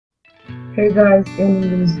Hey guys,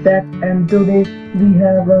 Emily is back and today we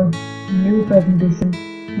have a new presentation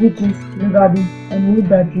which is regarding a new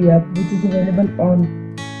battery app which is available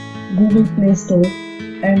on Google Play Store,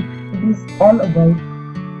 and it is all about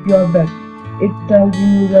your battery. It tells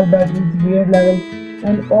you your battery's wear level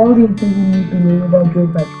and all the info you need to know about your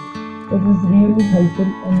battery. It is really helpful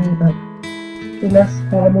on your battery. So let's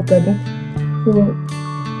have a look at it. So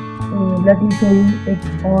let me show you it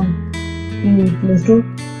on the Play Store.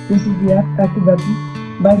 This is the app Accubattery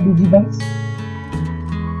by Digibytes.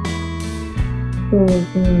 So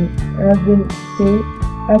as they say,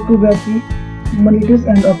 Accubattery monitors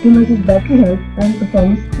and optimizes battery health and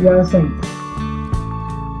performance via science.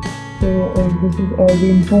 So this is all the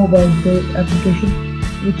info about the application,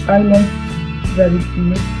 which I like very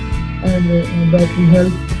much, and battery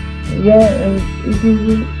health. It is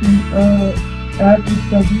an app which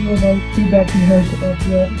tells you about the battery health of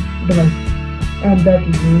your device, and that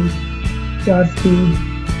is charge speed,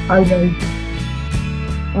 highlight,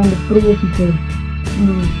 and the pro feature.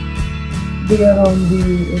 They are on the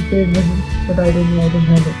paid version, but I don't know, I don't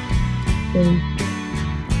have it. So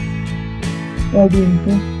all the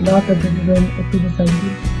info, last updated on October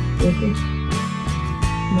 17th. Okay.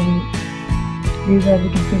 Now these are the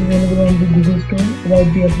pictures available on the Google Store about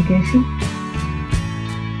the application.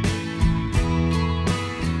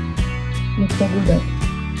 Let's talk about that.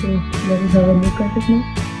 So let us have a look at it now.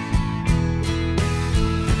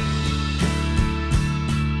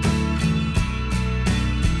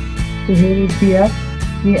 So here is the app,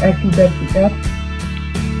 the Accubattery app.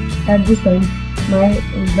 At this time, my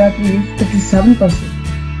battery is 57%.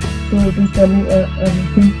 So it is telling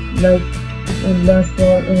everything like last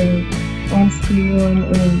for on screen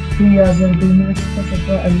 3 hours and 2 minutes,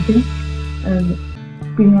 etc. everything, and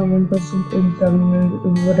screen on 1% in 7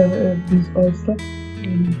 minutes, whatever these all stuff.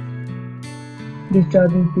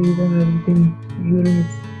 Discharging speed and everything,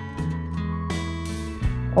 units,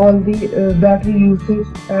 all the battery usage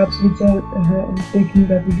apps which are taking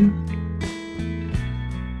battery use,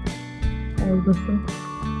 all the stuff,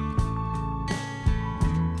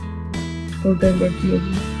 total battery use,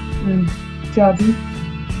 and charging.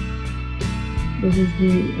 This is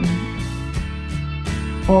the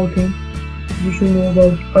all things we should know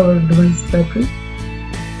about our device battery.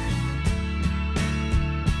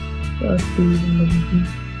 Speed and everything.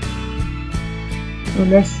 So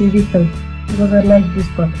let's see the health, because I like this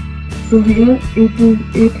part. So here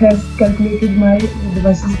it has calculated my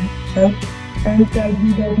device's health and tells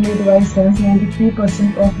me that my device has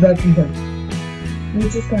 93% of battery health,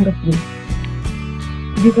 which is kind of good.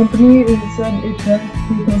 The company said it has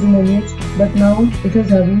 3000 mAh, but now it is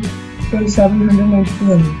having 2792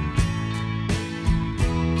 mAh.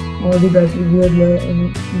 All the battery wear,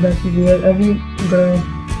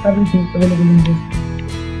 everything available in this,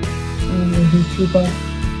 and the history part,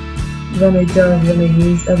 when I charge, when I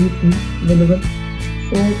use, everything available.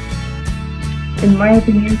 So in my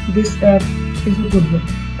opinion, this app is a good one,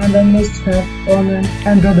 and I must have on an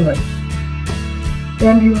Android device.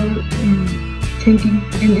 Tell your thinking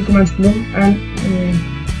in the comments below, and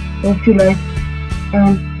hope you like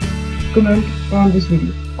and comment on this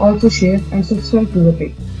video. Also share and subscribe to the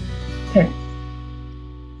page. Thanks.